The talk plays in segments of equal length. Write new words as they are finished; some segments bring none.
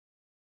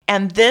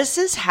And this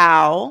is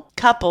how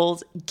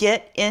couples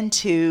get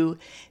into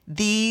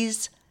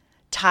these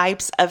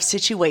types of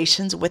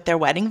situations with their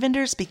wedding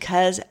vendors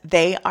because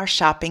they are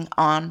shopping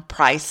on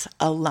price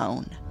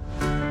alone.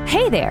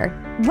 Hey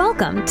there!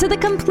 Welcome to the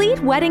Complete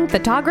Wedding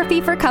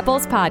Photography for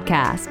Couples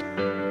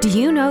podcast. Do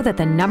you know that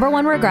the number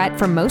one regret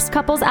for most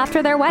couples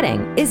after their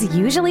wedding is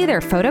usually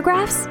their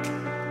photographs?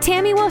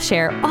 Tammy will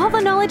share all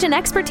the knowledge and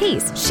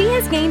expertise she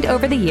has gained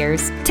over the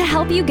years to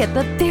help you get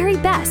the very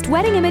best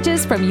wedding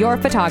images from your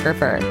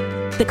photographer.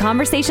 The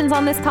conversations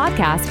on this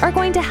podcast are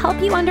going to help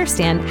you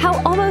understand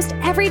how almost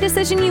every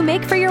decision you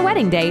make for your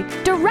wedding day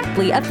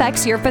directly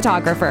affects your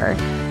photographer.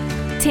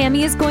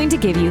 Tammy is going to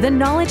give you the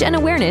knowledge and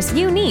awareness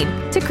you need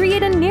to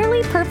create a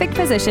nearly perfect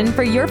position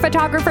for your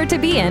photographer to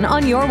be in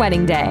on your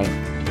wedding day.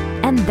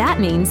 And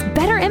that means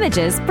better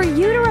images for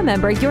you to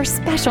remember your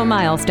special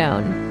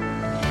milestone.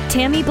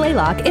 Tammy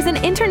Blaylock is an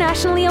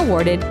internationally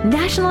awarded,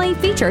 nationally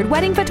featured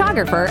wedding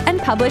photographer and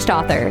published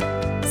author.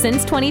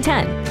 Since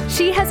 2010,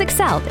 she has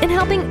excelled in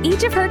helping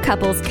each of her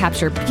couples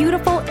capture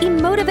beautiful,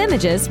 emotive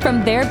images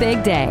from their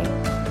big day.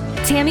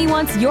 Tammy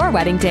wants your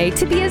wedding day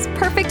to be as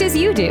perfect as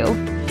you do.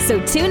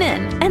 So tune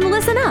in and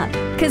listen up,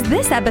 because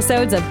this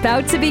episode's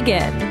about to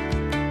begin.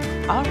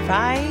 All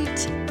right.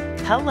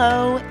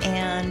 Hello,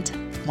 and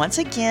once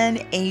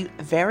again, a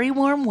very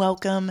warm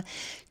welcome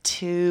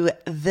to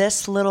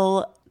this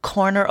little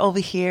corner over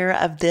here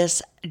of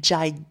this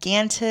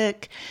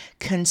gigantic,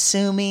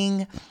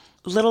 consuming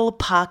little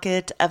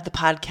pocket of the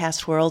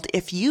podcast world.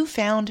 If you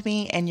found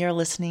me and you're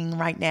listening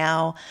right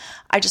now,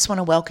 I just want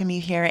to welcome you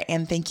here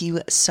and thank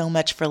you so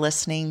much for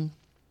listening.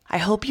 I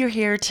hope you're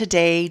here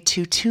today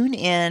to tune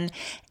in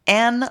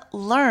and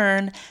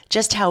learn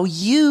just how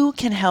you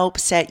can help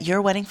set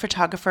your wedding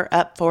photographer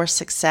up for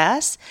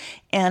success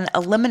and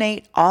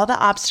eliminate all the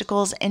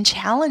obstacles and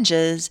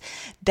challenges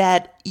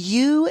that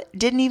you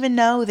didn't even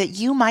know that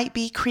you might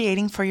be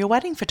creating for your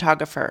wedding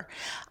photographer.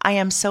 I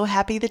am so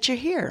happy that you're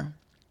here.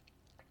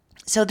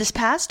 So this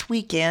past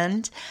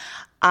weekend,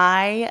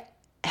 I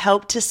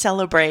helped to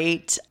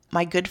celebrate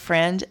my good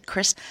friend,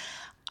 Chris.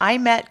 I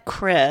met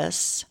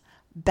Chris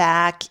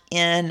back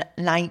in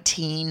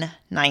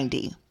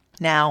 1990.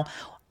 Now,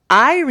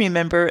 I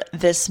remember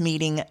this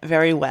meeting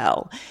very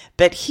well,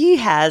 but he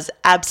has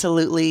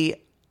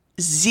absolutely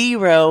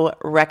zero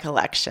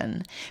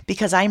recollection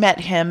because I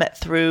met him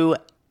through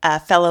a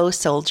fellow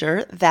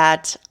soldier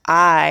that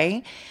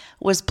I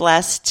was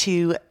blessed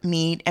to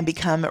meet and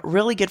become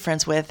really good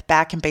friends with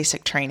back in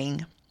basic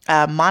training,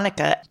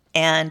 Monica.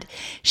 And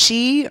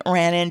she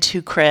ran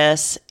into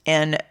Chris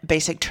in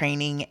basic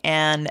training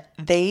and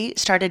they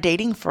started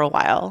dating for a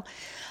while.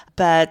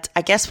 But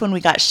I guess when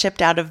we got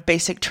shipped out of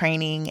basic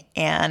training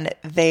and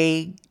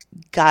they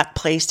got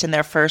placed in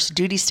their first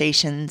duty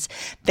stations,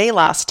 they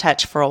lost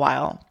touch for a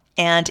while.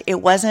 And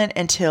it wasn't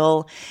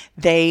until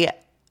they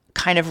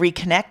kind of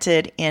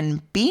reconnected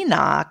in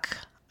BNOC,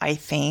 I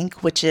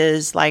think, which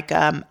is like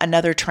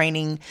another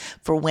training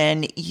for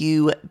when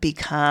you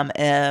become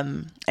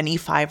an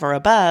E5 or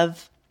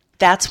above.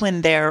 That's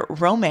when their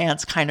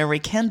romance kind of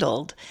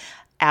rekindled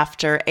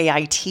after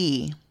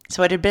AIT.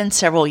 So it had been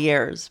several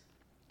years.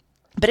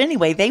 But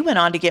anyway, they went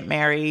on to get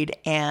married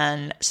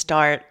and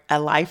start a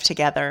life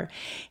together.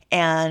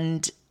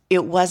 And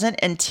it wasn't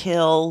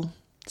until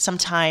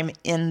sometime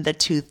in the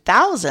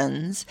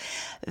 2000s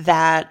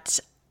that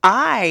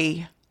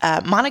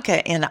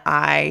Monica and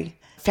I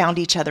found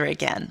each other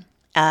again.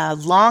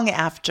 Long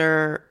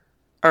after,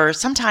 or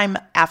sometime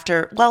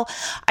after, well,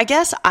 I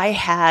guess I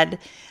had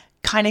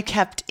kind of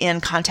kept in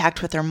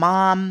contact with her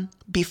mom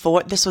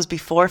before. This was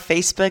before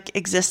Facebook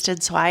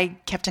existed, so I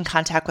kept in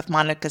contact with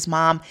Monica's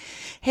mom.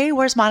 Hey,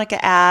 where's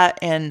Monica at?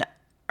 And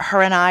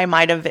her and I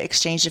might have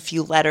exchanged a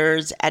few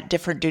letters at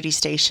different duty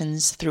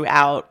stations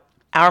throughout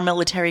our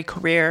military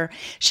career.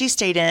 She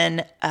stayed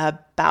in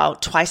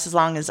about twice as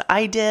long as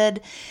I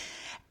did.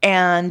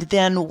 And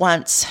then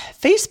once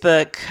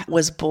Facebook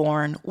was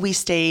born, we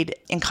stayed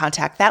in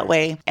contact that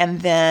way.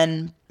 And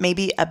then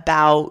maybe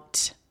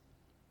about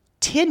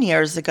 10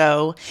 years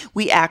ago,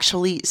 we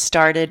actually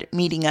started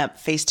meeting up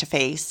face to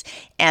face.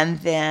 And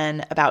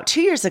then about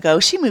 2 years ago,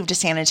 she moved to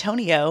San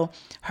Antonio.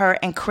 Her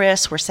and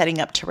Chris were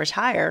setting up to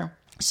retire.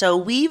 So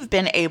we've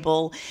been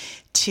able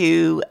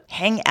to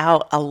hang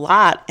out a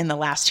lot in the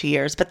last 2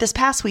 years. But this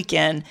past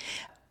weekend,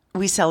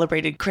 we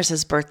celebrated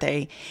Chris's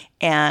birthday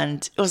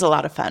and it was a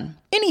lot of fun.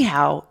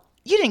 Anyhow,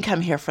 you didn't come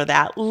here for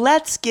that.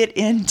 Let's get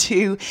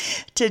into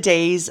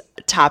today's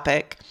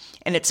topic.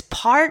 And it's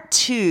part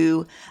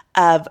 2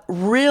 of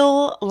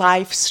real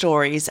life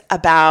stories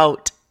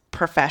about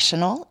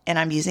professional, and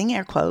I'm using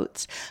air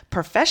quotes,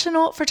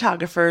 professional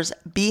photographers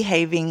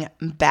behaving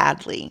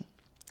badly.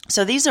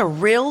 So these are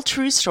real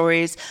true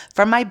stories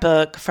from my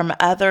book, from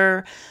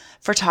other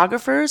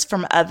photographers,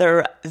 from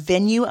other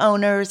venue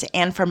owners,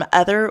 and from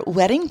other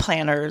wedding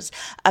planners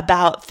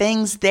about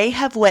things they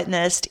have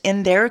witnessed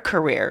in their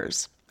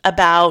careers,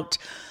 about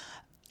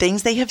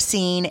things they have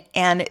seen.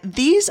 And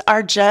these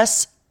are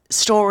just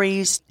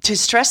stories to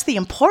stress the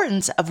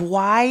importance of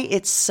why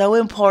it's so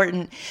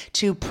important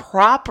to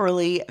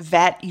properly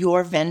vet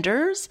your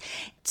vendors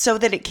so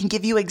that it can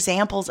give you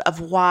examples of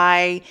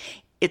why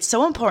it's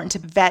so important to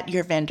vet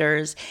your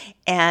vendors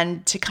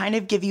and to kind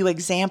of give you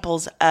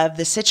examples of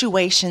the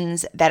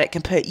situations that it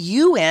can put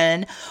you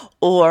in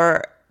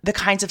or the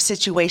kinds of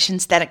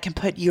situations that it can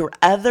put your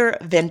other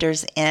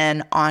vendors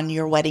in on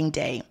your wedding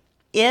day.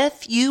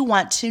 If you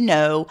want to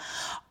know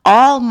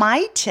all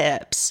my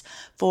tips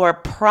for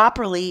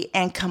properly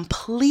and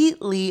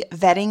completely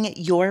vetting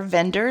your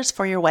vendors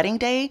for your wedding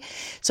day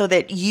so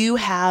that you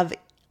have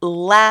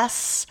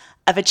less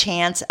of a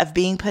chance of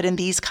being put in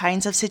these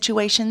kinds of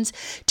situations,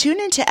 tune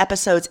into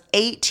episodes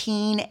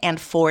 18 and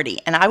 40,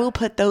 and I will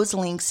put those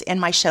links in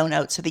my show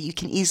notes so that you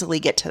can easily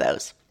get to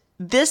those.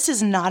 This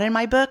is not in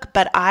my book,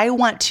 but I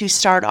want to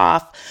start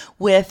off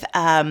with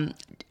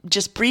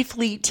just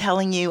briefly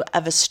telling you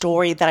of a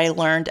story that I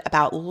learned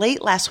about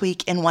late last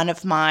week in one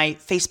of my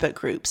Facebook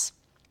groups.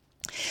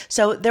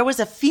 So there was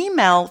a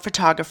female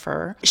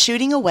photographer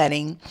shooting a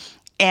wedding,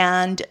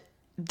 and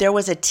there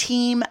was a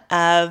team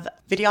of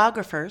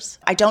videographers.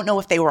 I don't know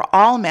if they were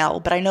all male,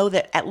 but I know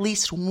that at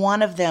least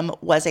one of them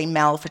was a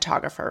male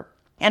photographer.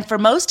 And for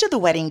most of the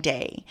wedding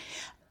day,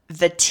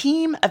 the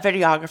team of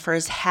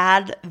videographers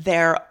had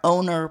their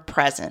owner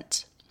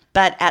present.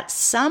 But at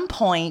some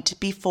point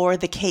before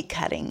the cake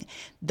cutting,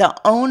 the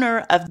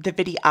owner of the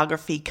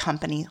videography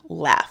company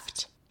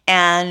left.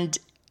 And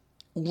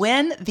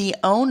when the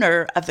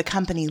owner of the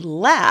company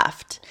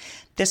left,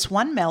 this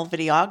one male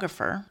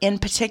videographer in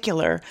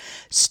particular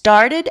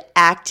started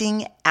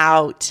acting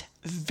out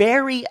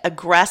very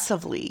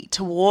aggressively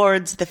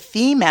towards the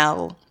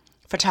female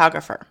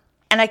photographer.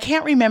 And I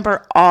can't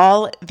remember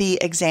all the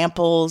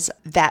examples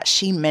that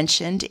she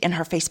mentioned in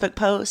her Facebook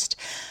post,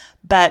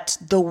 but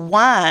the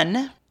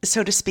one,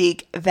 so to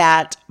speak,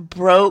 that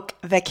broke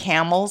the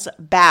camel's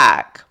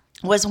back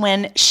was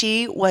when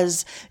it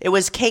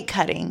was cake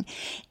cutting.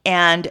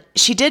 And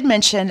she did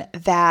mention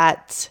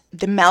that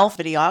the male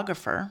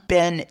videographer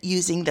been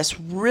using this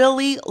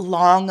really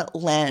long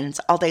lens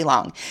all day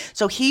long.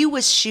 So he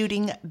was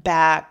shooting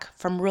back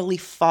from really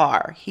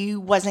far. He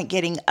wasn't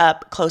getting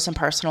up close and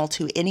personal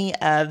to any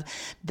of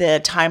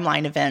the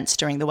timeline events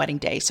during the wedding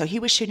day. So he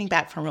was shooting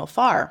back from real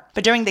far.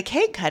 But during the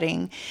cake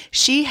cutting,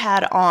 she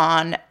had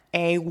on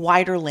a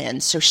wider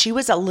lens. So she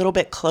was a little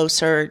bit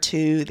closer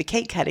to the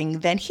cake cutting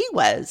than he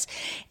was.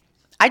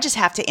 I just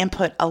have to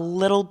input a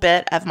little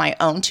bit of my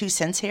own 2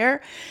 cents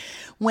here.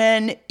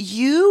 When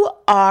you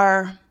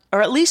are,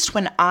 or at least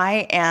when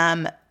I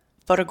am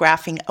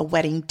photographing a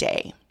wedding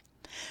day,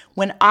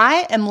 when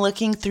I am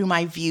looking through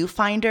my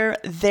viewfinder,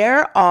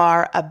 there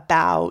are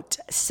about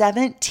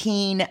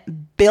 17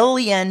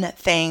 billion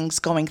things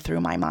going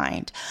through my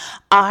mind.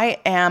 I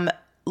am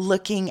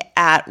looking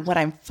at what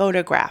I'm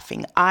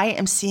photographing. I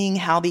am seeing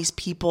how these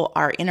people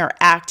are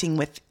interacting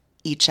with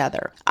each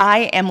other. I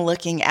am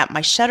looking at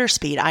my shutter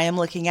speed. I am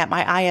looking at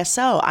my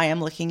ISO. I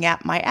am looking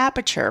at my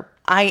aperture.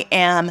 I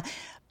am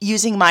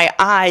using my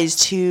eyes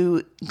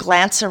to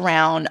glance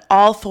around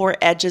all 4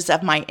 edges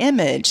of my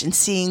image and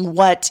seeing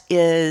what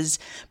is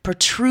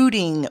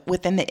protruding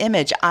within the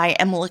image. I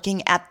am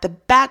looking at the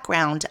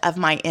background of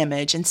my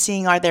image and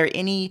seeing, are there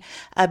any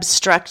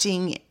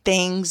obstructing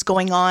things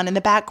going on in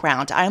the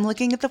background? I'm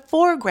looking at the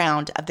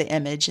foreground of the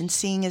image and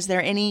seeing, is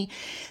there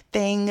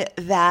anything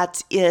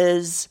that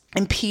is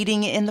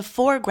impeding in the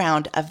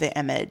foreground of the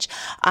image?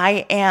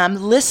 I am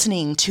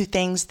listening to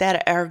things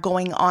that are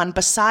going on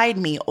beside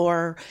me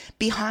or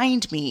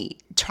behind me,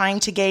 trying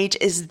to gauge,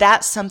 is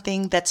that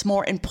something that's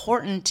more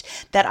important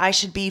that I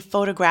should be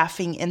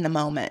photographing in the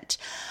moment?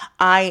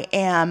 I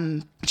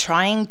am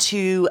trying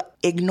to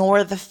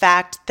ignore the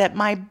fact that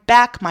my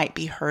back might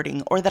be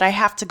hurting or that I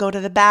have to go to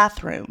the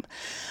bathroom.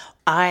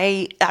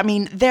 I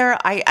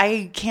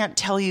can't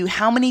tell you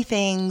how many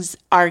things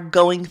are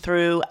going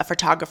through a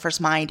photographer's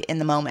mind in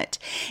the moment.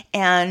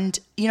 And,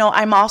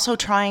 I'm also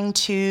trying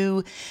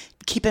to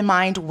keep in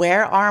mind,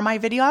 where are my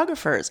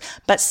videographers?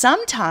 But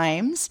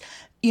sometimes,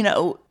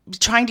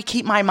 trying to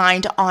keep my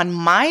mind on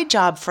my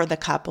job for the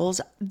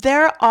couples,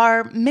 there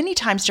are many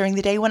times during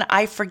the day when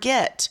I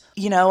forget,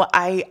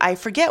 I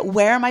forget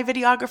where my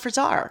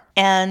videographers are.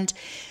 And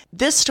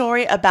this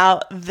story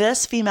about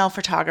this female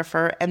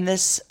photographer and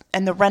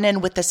the run-in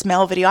with this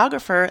male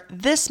videographer,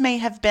 this may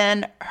have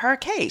been her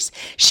case.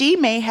 She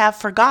may have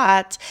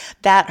forgot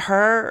that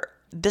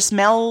this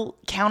male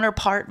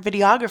counterpart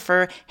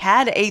videographer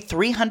had a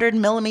 300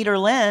 millimeter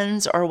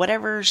lens or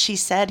whatever she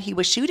said he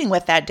was shooting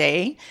with that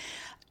day,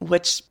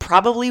 which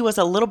probably was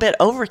a little bit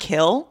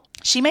overkill.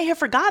 She may have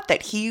forgot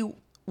that he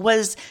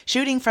was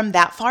shooting from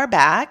that far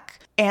back,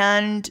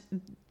 and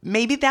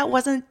maybe that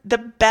wasn't the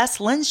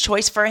best lens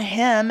choice for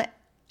him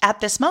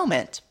at this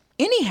moment.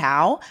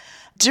 Anyhow,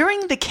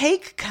 during the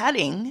cake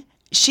cutting,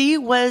 she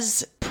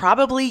was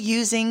probably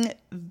using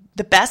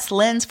the best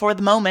lens for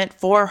the moment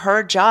for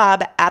her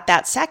job at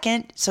that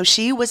second. So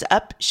she was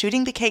up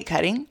shooting the cake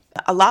cutting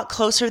a lot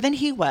closer than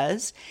he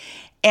was.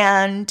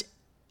 And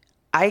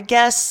I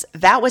guess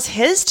that was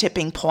his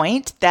tipping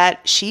point,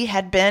 that she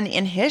had been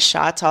in his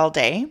shots all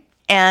day.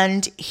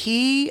 And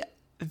he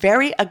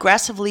very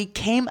aggressively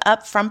came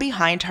up from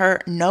behind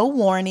her, no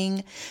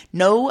warning,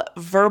 no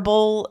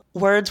verbal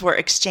words were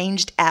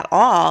exchanged at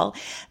all,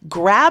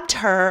 grabbed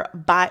her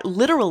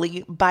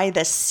literally by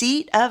the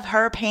seat of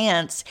her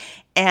pants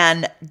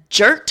and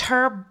jerked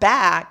her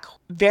back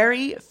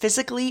very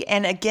physically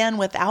and again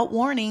without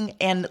warning,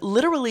 and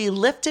literally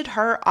lifted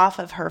her off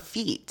of her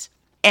feet.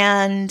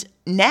 And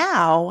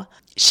now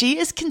she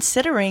is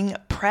considering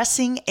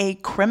pressing a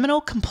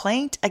criminal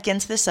complaint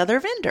against this other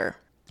vendor.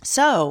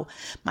 So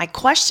my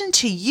question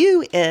to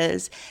you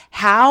is,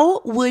 how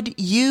would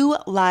you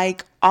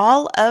like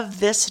all of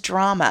this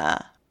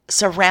drama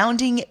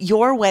surrounding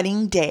your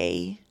wedding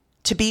day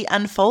to be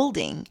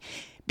unfolding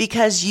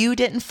because you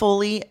didn't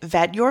fully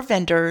vet your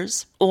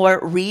vendors or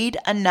read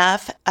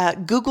enough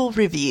Google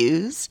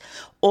reviews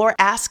or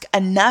ask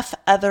enough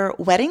other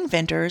wedding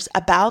vendors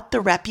about the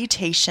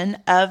reputation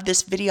of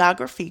this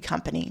videography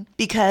company?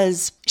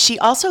 Because she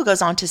also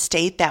goes on to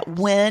state that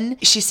when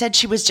she said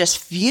she was just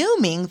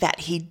fuming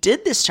that he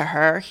did this to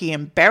her, he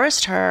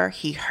embarrassed her,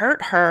 he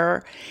hurt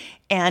her,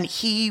 and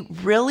he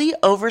really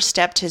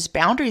overstepped his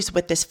boundaries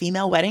with this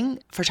female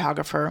wedding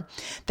photographer,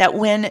 that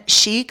when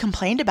she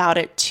complained about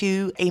it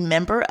to a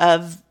member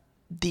of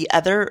the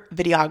other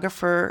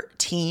videographer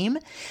team,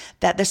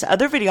 that this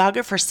other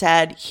videographer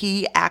said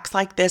he acts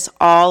like this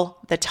all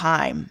the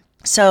time.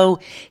 So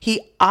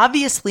he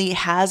obviously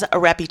has a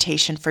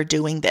reputation for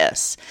doing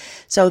this.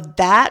 So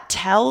that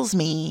tells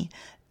me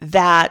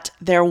that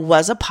there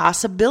was a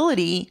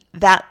possibility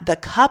that the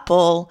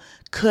couple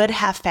could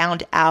have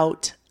found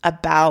out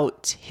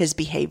about his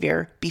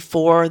behavior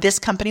before this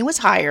company was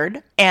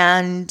hired,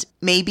 and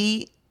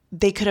maybe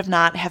they could have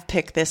not have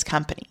picked this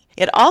company.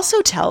 It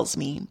also tells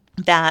me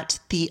that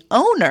the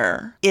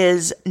owner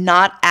is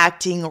not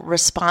acting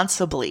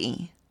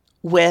responsibly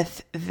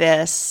with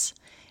this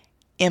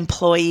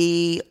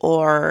employee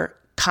or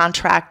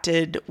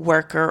contracted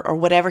worker or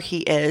whatever he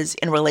is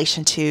in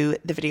relation to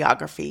the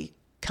videography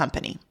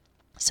company.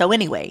 So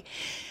anyway,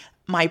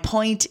 my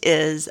point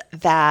is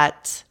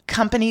that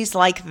companies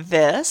like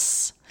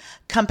this,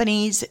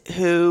 companies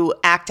who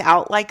act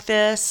out like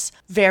this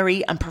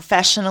very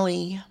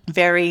unprofessionally,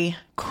 very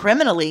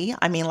criminally,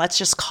 I mean, let's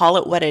just call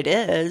it what it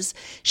is,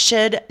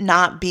 should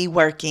not be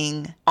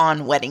working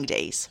on wedding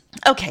days.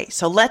 Okay,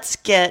 so let's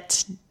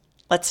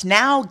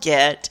now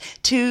get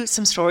to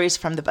some stories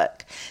from the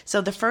book.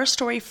 So the first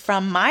story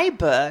from my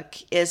book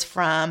is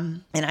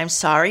from, and I'm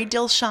sorry,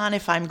 Dilshan,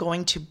 if I'm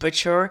going to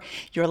butcher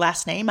your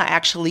last name. I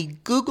actually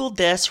Googled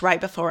this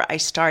right before I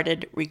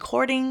started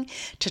recording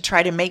to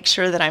try to make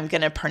sure that I'm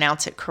going to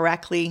pronounce it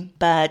correctly.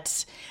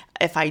 But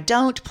if I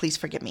don't, please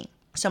forgive me.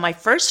 So my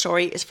first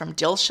story is from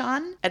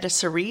Dilshan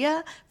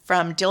Adesanya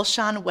from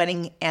Dilshan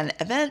Wedding and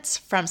Events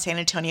from San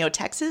Antonio,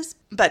 Texas.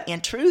 But in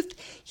truth,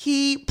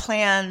 he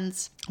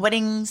plans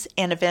weddings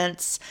and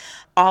events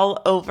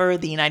all over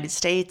the United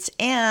States,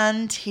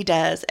 and he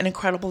does an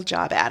incredible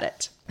job at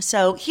it.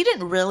 So he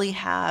didn't really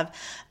have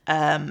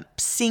a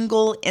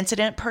single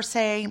incident per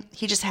se.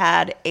 He just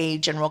had a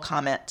general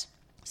comment.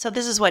 So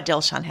this is what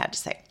Dilshan had to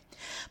say.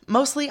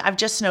 Mostly, I've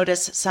just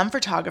noticed some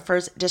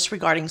photographers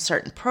disregarding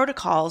certain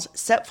protocols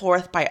set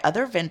forth by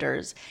other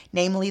vendors,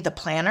 namely the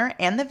planner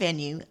and the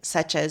venue,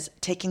 such as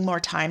taking more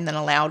time than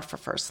allowed for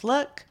first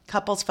look,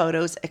 couples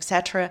photos,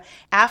 etc.,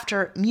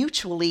 after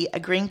mutually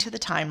agreeing to the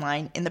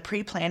timeline in the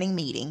pre-planning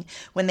meeting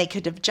when they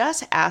could have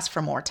just asked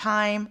for more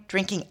time,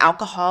 drinking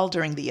alcohol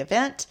during the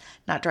event,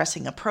 not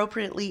dressing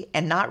appropriately,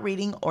 and not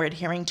reading or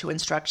adhering to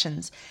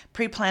instructions,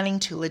 pre-planning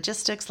to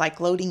logistics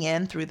like loading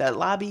in through the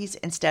lobbies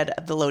instead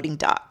of the loading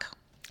dock.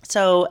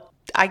 So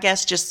I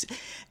guess just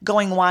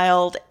going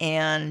wild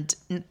and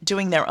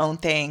doing their own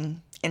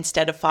thing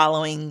instead of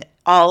following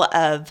all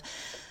of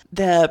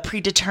the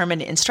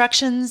predetermined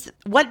instructions.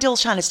 What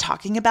Dilshan is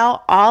talking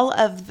about, all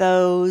of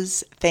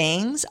those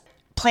things,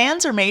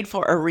 plans are made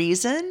for a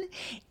reason.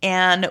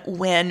 And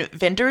when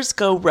vendors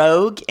go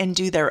rogue and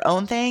do their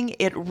own thing,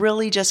 it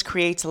really just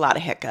creates a lot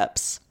of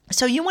hiccups.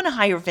 So you want to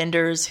hire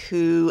vendors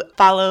who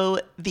follow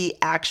the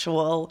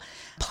actual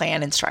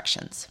plan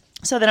instructions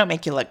so they don't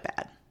make you look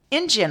bad.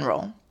 In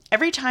general,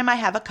 every time I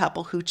have a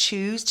couple who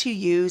choose to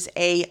use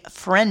a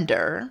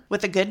friender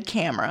with a good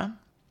camera,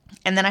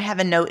 and then I have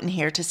a note in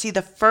here to see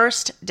the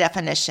first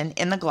definition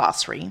in the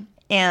glossary,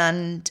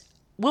 and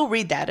we'll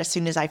read that as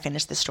soon as I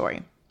finish the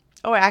story,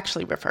 or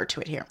actually refer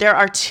to it here. There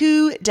are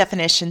two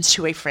definitions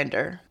to a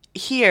friender.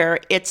 Here,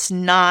 it's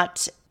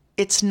not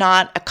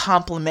a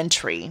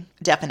complimentary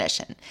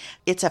definition.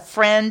 It's a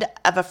friend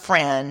of a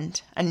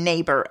friend, a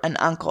neighbor, an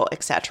uncle,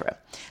 etc.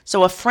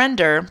 So a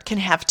friender can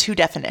have two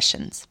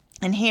definitions.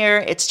 And here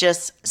it's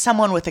just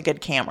someone with a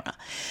good camera.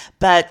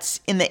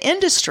 But in the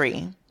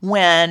industry,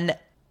 when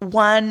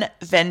one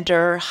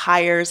vendor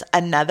hires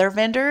another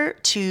vendor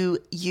to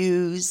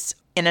use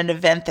in an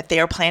event that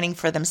they are planning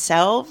for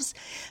themselves,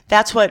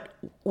 that's what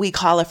we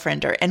call a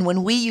friender. And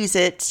when we use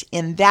it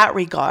in that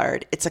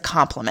regard, it's a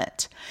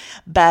compliment.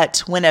 But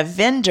when a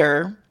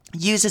vendor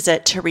uses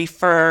it to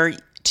refer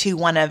to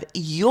one of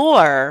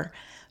your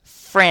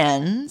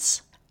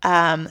friends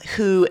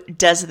who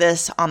does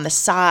this on the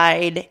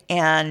side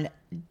and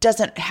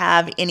doesn't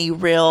have any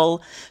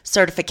real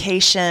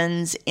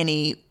certifications,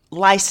 any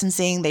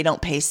licensing, they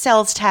don't pay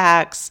sales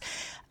tax,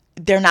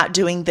 they're not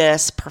doing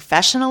this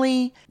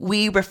professionally.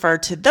 We refer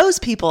to those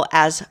people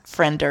as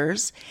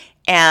frienders,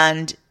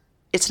 and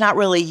it's not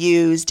really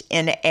used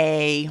in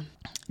a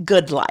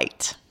good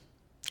light.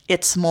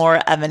 It's more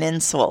of an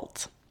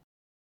insult.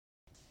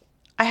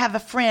 I have a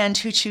friend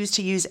who chooses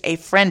to use a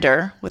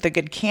friender with a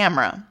good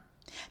camera.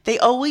 They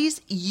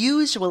always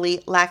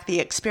usually lack the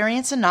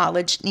experience and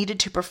knowledge needed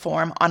to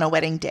perform on a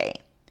wedding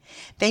day.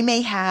 They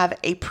may have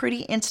a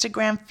pretty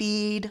Instagram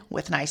feed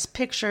with nice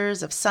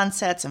pictures of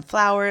sunsets and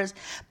flowers,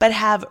 but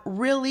have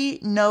really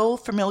no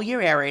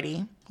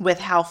familiarity with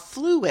how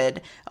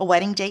fluid a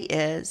wedding day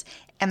is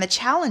and the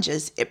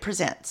challenges it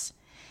presents.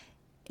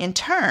 In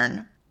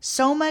turn,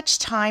 so much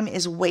time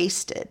is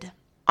wasted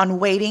on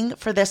waiting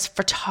for this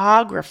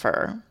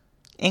photographer,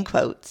 in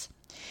quotes,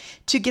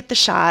 to get the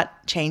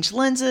shot, change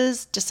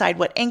lenses, decide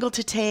what angle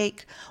to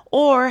take,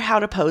 or how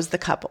to pose the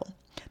couple.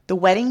 The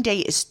wedding day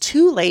is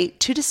too late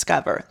to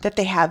discover that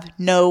they have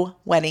no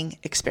wedding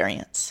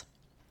experience.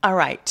 All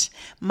right,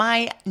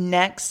 my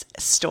next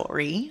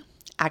stories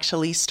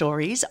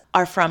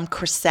are from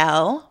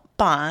Chriselle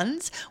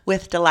Bonds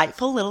with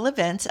Delightful Little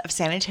Events of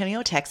San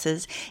Antonio,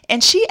 Texas,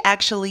 and she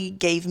actually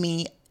gave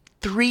me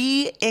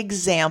 3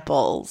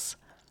 examples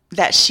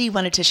that she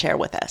wanted to share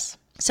with us.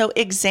 So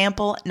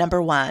example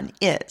number 1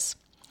 is,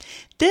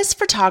 this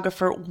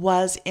photographer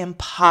was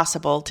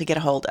impossible to get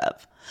a hold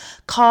of.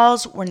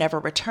 Calls were never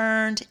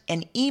returned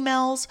and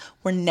emails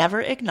were never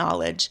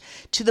acknowledged,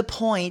 to the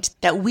point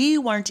that we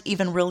weren't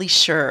even really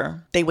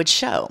sure they would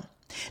show.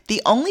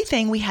 The only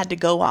thing we had to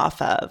go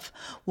off of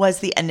was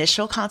the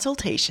initial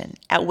consultation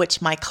at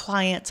which my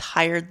clients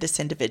hired this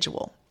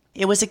individual.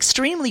 It was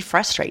extremely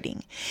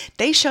frustrating.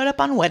 They showed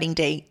up on wedding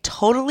day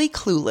totally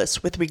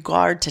clueless with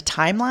regard to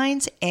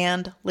timelines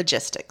and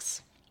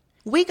logistics.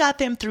 We got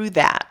them through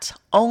that,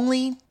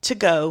 only to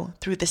go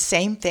through the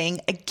same thing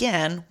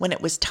again when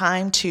it was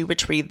time to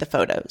retrieve the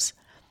photos.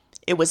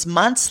 It was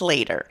months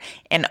later,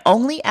 and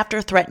only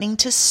after threatening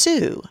to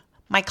sue,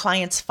 my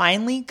clients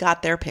finally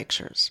got their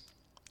pictures,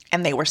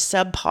 and they were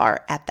subpar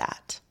at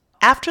that.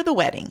 After the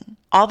wedding,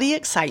 all the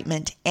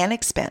excitement and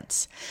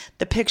expense,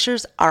 the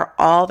pictures are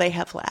all they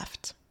have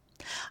left.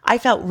 I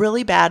felt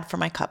really bad for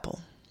my couple.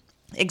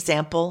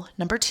 Example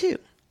number 2.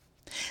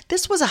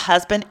 This was a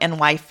husband and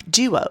wife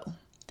duo.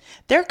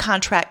 Their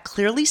contract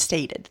clearly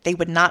stated they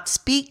would not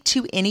speak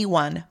to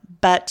anyone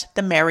but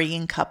the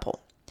marrying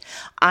couple.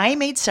 I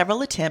made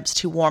several attempts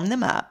to warm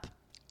them up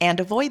and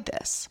avoid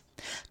this.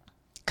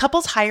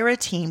 Couples hire a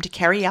team to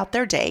carry out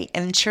their day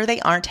and ensure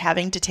they aren't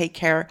having to take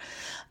care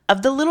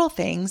of the little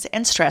things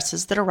and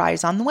stresses that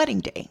arise on the wedding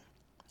day.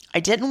 I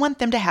didn't want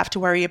them to have to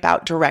worry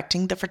about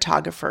directing the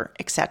photographer,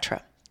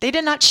 etc. They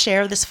did not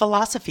share this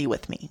philosophy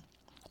with me.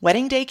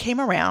 Wedding day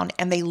came around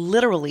and they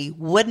literally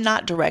would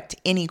not direct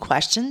any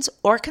questions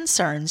or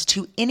concerns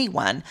to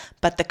anyone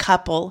but the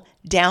couple,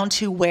 down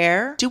to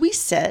where do we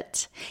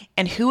sit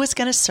and who is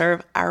going to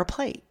serve our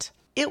plate.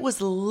 It was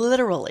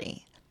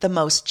literally the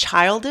most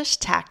childish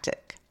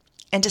tactic,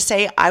 and to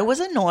say I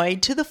was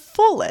annoyed to the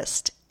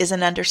fullest is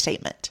an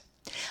understatement.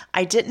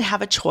 I didn't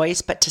have a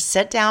choice but to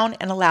sit down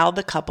and allow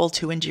the couple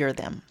to endure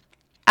them.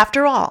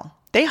 After all,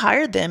 they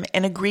hired them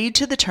and agreed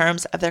to the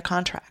terms of their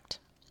contract.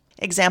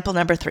 Example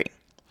number 3.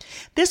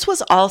 This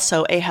was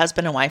also a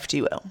husband and wife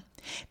duo.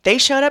 They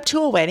showed up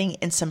to a wedding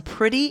in some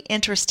pretty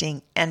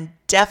interesting and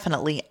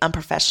definitely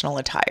unprofessional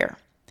attire.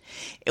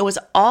 It was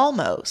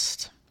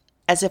almost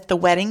as if the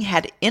wedding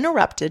had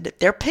interrupted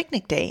their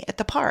picnic day at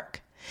the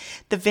park.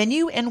 The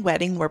venue and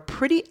wedding were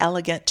pretty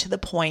elegant to the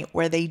point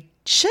where they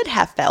should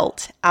have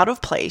felt out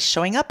of place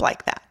showing up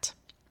like that.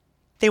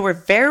 They were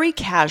very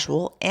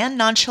casual and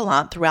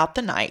nonchalant throughout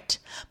the night,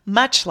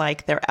 much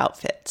like their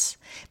outfits.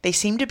 They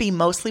seemed to be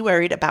mostly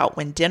worried about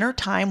when dinner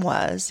time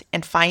was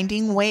and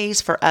finding ways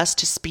for us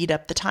to speed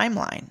up the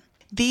timeline.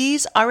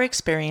 These are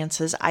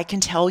experiences I can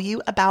tell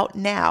you about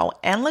now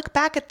and look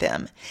back at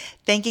them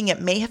thinking it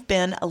may have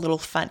been a little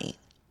funny.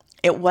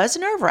 It was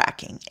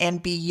nerve-wracking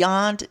and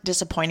beyond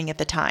disappointing at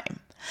the time.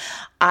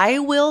 I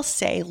will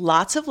say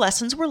lots of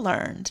lessons were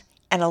learned,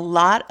 and a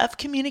lot of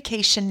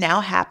communication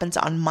now happens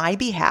on my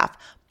behalf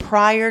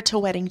prior to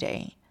wedding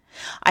day.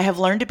 I have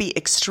learned to be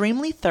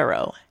extremely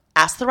thorough,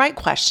 ask the right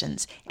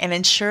questions, and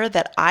ensure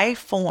that I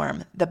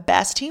form the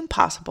best team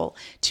possible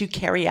to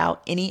carry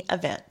out any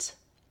event.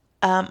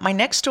 My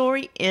next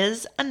story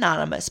is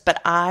anonymous,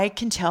 but I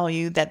can tell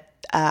you that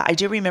I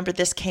do remember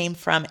this came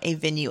from a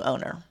venue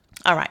owner.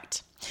 All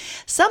right.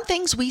 Some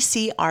things we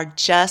see are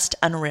just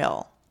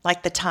unreal,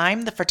 like the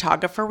time the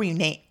photographer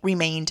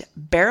remained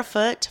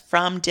barefoot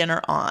from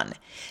dinner on,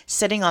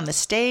 sitting on the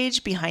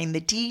stage behind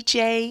the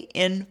DJ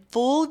in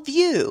full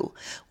view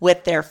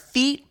with their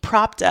feet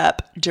propped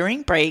up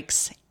during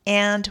breaks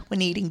and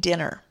when eating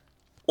dinner.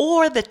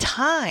 Or the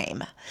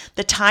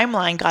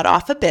timeline got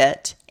off a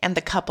bit and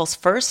the couple's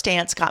first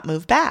dance got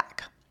moved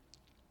back.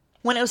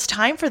 When it was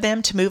time for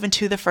them to move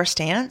into the first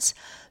dance,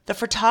 the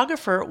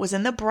photographer was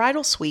in the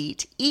bridal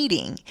suite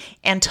eating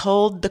and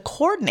told the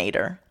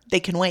coordinator they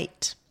can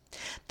wait.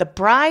 The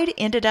bride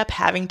ended up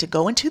having to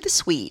go into the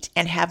suite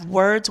and have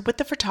words with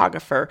the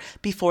photographer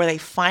before they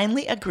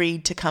finally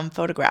agreed to come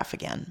photograph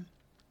again.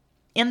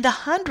 In the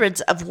hundreds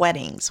of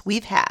weddings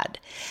we've had,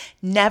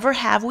 never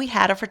have we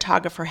had a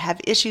photographer have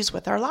issues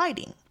with our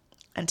lighting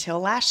until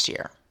last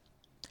year.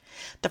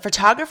 The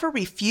photographer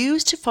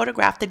refused to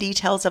photograph the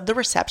details of the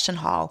reception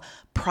hall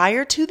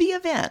prior to the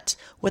event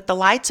with the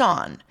lights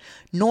on,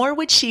 nor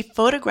would she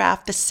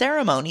photograph the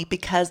ceremony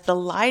because the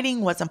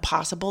lighting was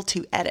impossible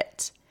to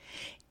edit.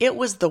 It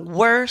was the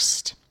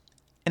worst,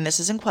 and this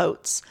is in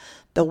quotes,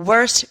 the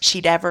worst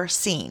she'd ever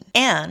seen,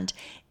 and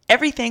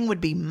everything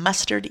would be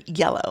mustard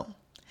yellow.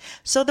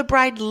 So the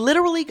bride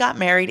literally got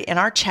married in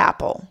our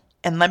chapel,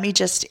 and let me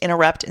just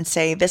interrupt and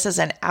say this is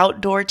an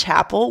outdoor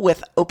chapel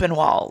with open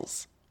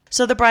walls.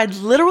 So the bride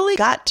literally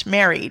got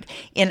married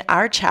in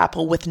our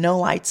chapel with no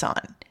lights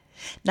on,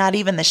 not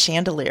even the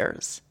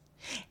chandeliers.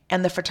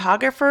 And the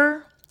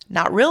photographer,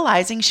 not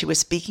realizing she was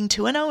speaking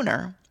to an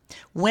owner,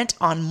 went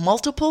on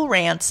multiple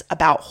rants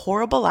about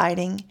horrible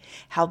lighting,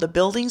 how the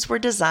buildings were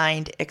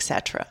designed,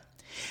 etc.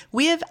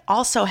 We have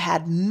also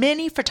had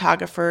many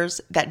photographers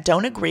that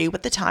don't agree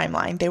with the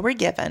timeline they were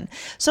given,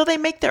 so they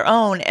make their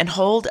own and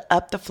hold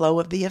up the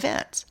flow of the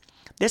event.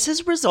 This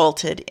has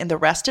resulted in the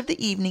rest of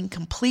the evening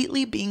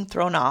completely being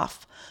thrown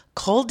off,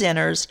 cold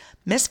dinners,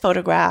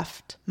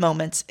 misphotographed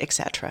moments,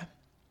 etc.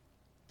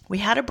 We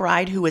had a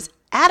bride who was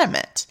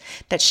adamant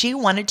that she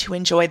wanted to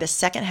enjoy the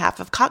second half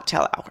of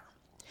cocktail hour.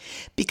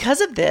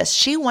 Because of this,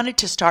 she wanted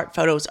to start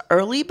photos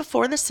early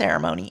before the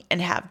ceremony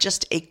and have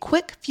just a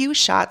quick few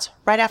shots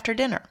right after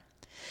dinner.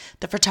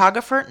 The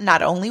photographer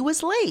not only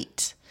was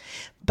late,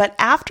 but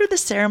after the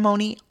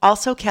ceremony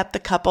also kept the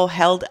couple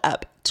held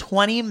up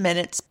 20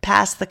 minutes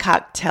past the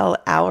cocktail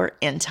hour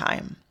end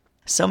time.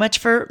 So much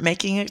for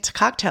making it to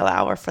cocktail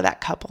hour for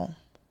that couple.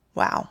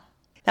 Wow.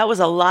 That was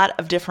a lot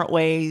of different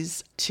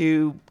ways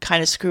to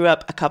kind of screw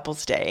up a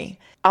couple's day.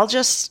 I'll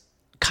just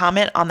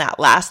comment on that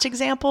last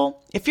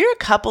example. If your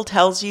couple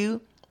tells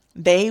you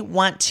they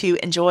want to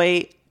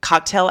enjoy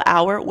cocktail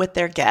hour with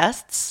their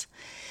guests,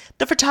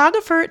 the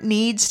photographer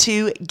needs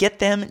to get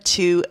them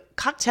to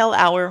cocktail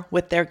hour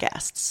with their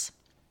guests.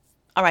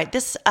 All right,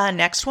 this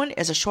next one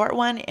is a short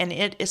one, and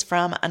it is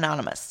from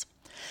Anonymous.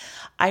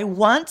 I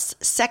once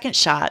second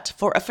shot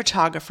for a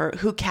photographer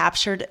who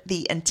captured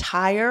the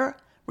entire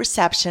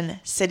reception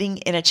sitting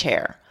in a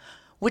chair,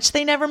 which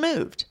they never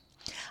moved.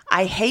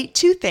 I hate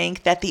to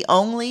think that the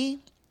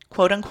only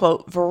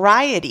quote-unquote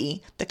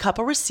variety the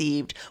couple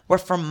received were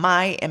from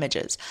my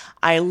images.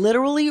 I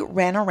literally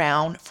ran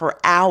around for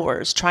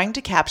hours trying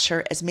to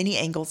capture as many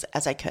angles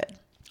as I could.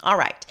 All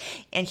right,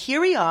 and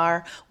here we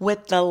are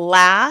with the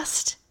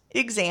last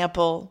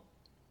example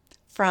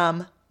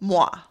from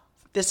moi.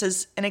 This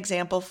is an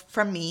example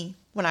from me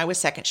when I was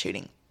second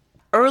shooting.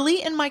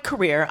 Early in my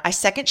career, I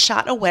second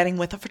shot a wedding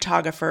with a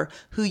photographer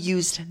who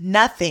used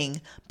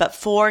nothing but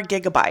 4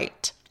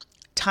 gigabyte,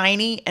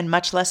 tiny and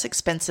much less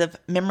expensive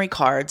memory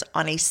cards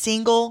on a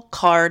single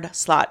card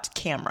slot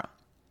camera.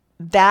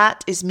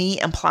 That is me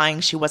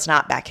implying she was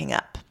not backing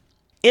up.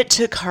 It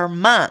took her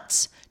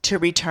months to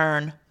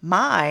return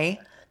my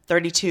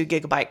 32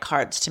 gigabyte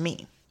cards to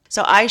me.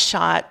 So I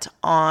shot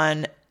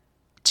on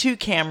 2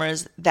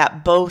 cameras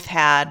that both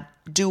had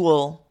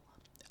dual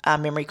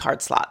memory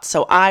card slots.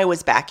 So I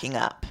was backing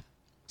up.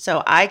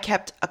 So I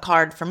kept a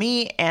card for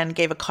me and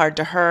gave a card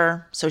to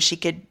her so she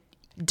could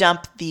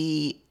dump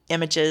the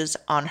images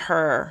on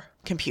her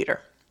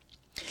computer.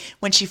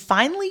 When she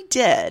finally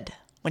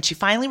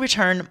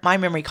returned my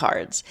memory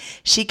cards,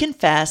 she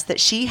confessed that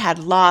she had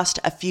lost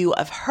a few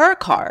of her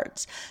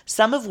cards,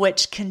 some of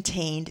which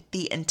contained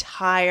the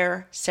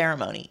entire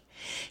ceremony.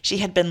 She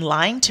had been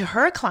lying to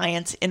her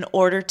clients in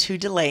order to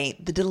delay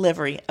the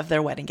delivery of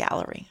their wedding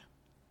gallery.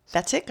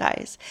 That's it,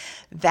 guys.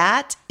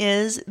 That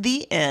is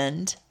the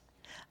end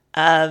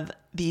of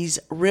these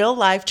real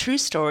life true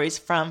stories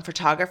from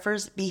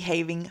photographers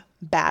behaving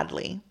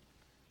badly.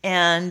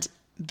 And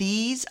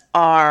these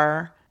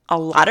are a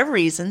lot of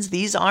reasons.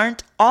 These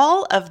aren't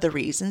all of the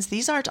reasons.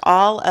 These aren't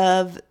all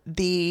of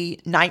the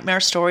nightmare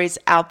stories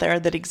out there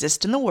that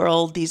exist in the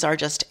world. These are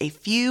just a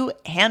few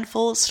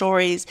handful of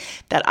stories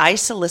that I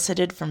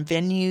solicited from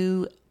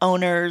venue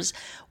owners,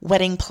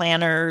 wedding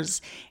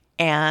planners,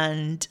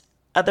 and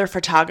other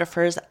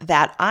photographers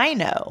that I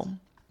know.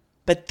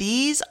 But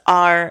these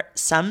are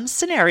some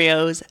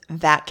scenarios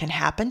that can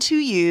happen to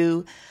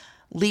you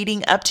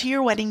leading up to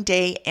your wedding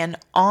day and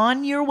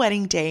on your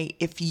wedding day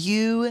if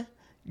you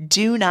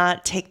do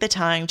not take the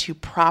time to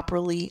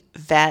properly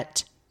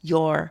vet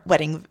your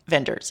wedding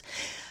vendors.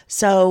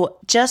 So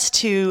just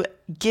to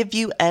give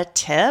you a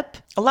tip,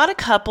 a lot of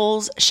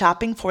couples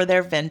shopping for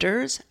their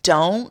vendors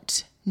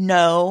don't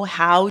know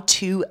how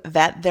to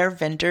vet their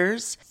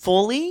vendors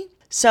fully.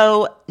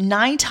 So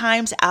 9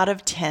 times out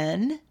of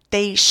 10,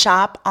 they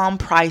shop on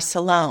price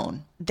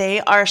alone. They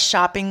are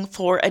shopping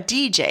for a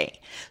DJ.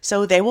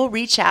 So they will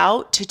reach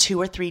out to 2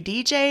 or 3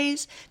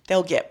 DJs,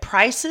 they'll get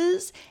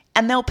prices,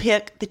 and they'll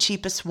pick the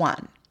cheapest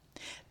one.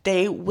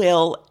 They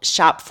will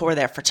shop for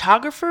their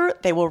photographer.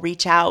 They will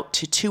reach out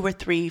to 2 or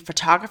 3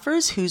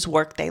 photographers whose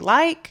work they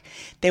like.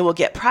 They will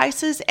get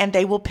prices and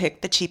they will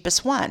pick the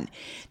cheapest one.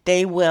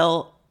 They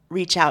will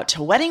reach out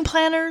to wedding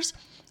planners.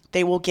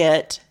 They will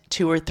get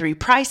 2 or 3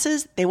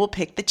 prices. They will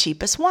pick the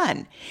cheapest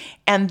one.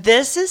 And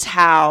this is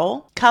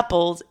how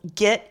couples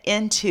get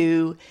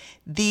into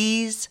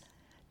these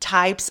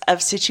types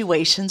of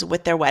situations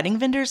with their wedding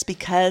vendors,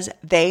 because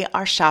they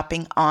are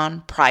shopping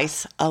on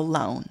price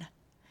alone.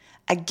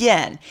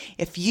 Again,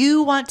 if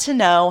you want to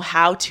know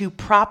how to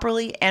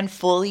properly and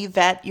fully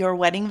vet your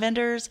wedding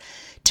vendors,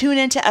 tune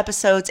into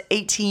episodes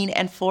 18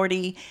 and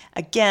 40.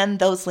 Again,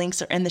 those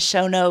links are in the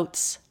show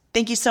notes.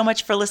 Thank you so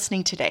much for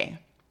listening today.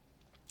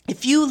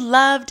 If you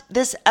loved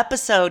this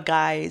episode,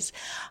 guys,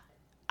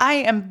 I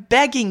am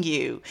begging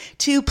you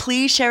to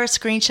please share a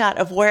screenshot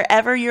of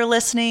wherever you're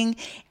listening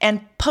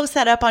and post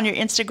that up on your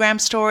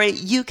Instagram story.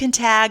 You can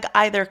tag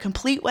either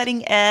Complete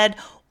Wedding Ed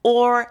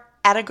or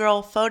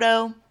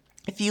 @agirlphoto.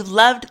 If you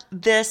loved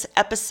this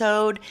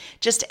episode,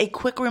 just a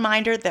quick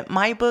reminder that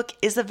my book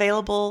is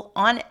available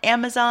on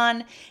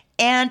Amazon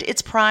and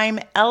it's Prime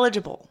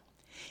eligible.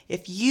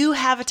 If you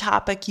have a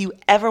topic you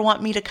ever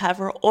want me to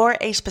cover or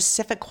a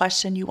specific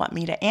question you want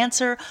me to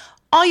answer,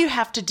 all you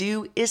have to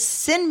do is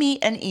send me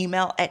an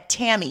email at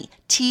Tammy,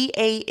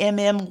 Tammy,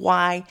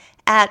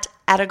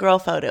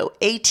 @atagirlphoto,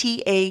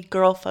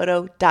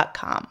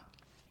 atagirlphoto.com.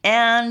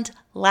 And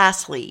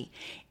lastly,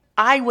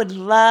 I would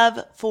love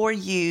for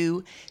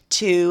you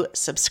to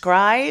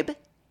subscribe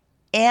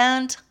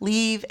and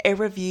leave a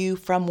review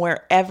from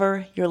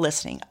wherever you're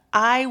listening.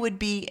 I would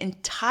be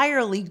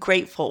entirely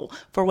grateful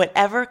for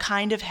whatever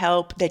kind of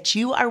help that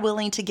you are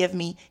willing to give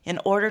me in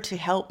order to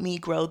help me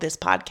grow this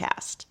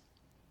podcast.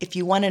 If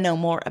you want to know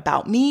more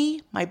about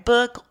me, my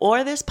book,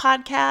 or this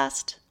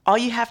podcast, all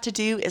you have to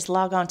do is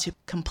log on to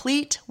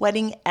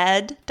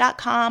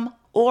CompleteWeddingEd.com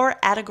or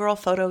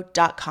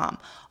atagirlphoto.com.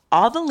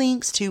 All the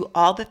links to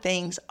all the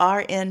things are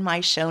in my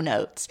show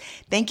notes.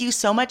 Thank you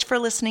so much for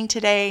listening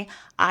today.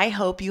 I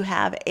hope you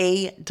have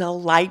a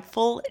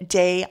delightful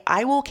day.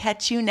 I will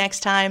catch you next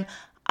time.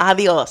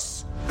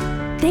 Adios.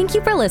 Thank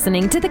you for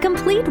listening to the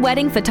Complete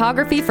Wedding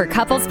Photography for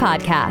Couples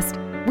podcast.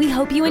 We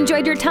hope you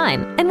enjoyed your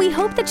time, and we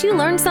hope that you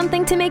learned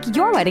something to make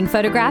your wedding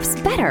photographs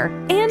better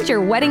and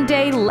your wedding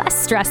day less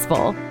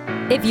stressful.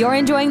 If you're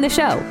enjoying the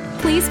show,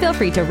 please feel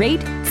free to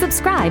rate,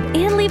 subscribe,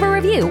 and leave a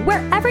review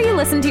wherever you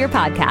listen to your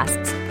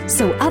podcasts,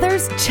 so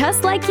others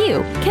just like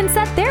you can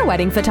set their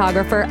wedding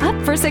photographer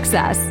up for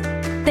success.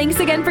 Thanks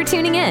again for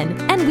tuning in,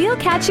 and we'll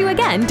catch you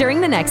again during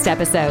the next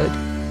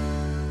episode.